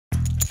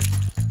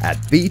At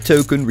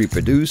B-Token we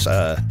produce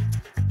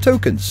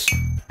tokens.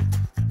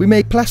 We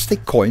make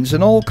plastic coins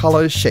in all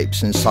colors,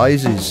 shapes and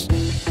sizes.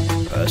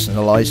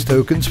 Personalized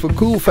tokens for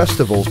cool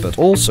festivals, but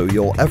also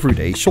your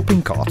everyday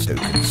shopping cart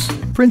tokens.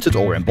 Printed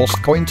or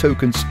embossed coin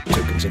tokens,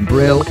 tokens in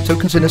braille,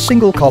 tokens in a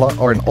single color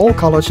or in all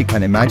colors you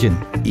can imagine.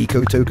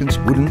 Eco tokens,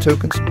 wooden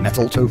tokens,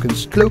 metal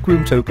tokens,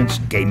 cloakroom tokens,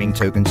 gaming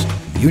tokens,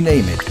 you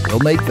name it, we'll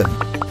make them.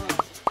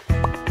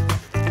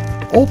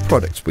 All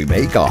products we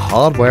make are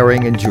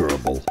hard-wearing and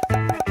durable.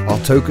 Our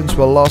tokens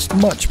will last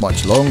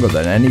much longer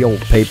than any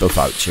old paper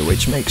voucher,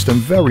 which makes them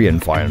very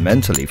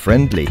environmentally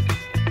friendly.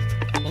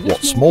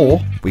 What's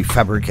more, we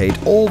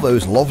fabricate all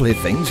those lovely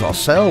things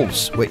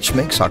ourselves, which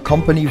makes our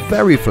company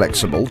very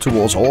flexible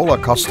towards all our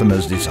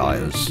customers'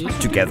 desires.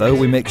 Together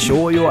we make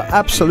sure you are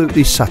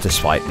absolutely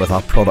satisfied with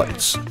our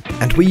products.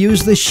 And we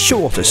use the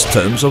shortest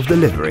terms of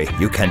delivery.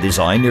 You can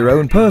design your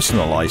own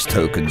personalized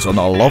tokens on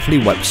our lovely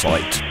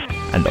website.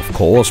 And of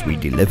course we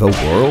deliver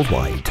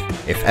worldwide.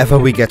 If ever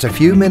we get a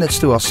few minutes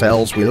to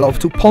ourselves, we love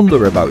to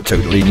ponder about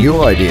totally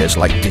new ideas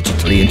like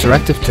digitally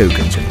interactive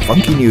tokens and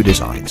funky new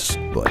designs.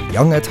 We're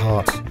young at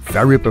heart,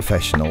 very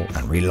professional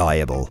and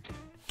reliable,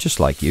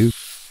 just like you.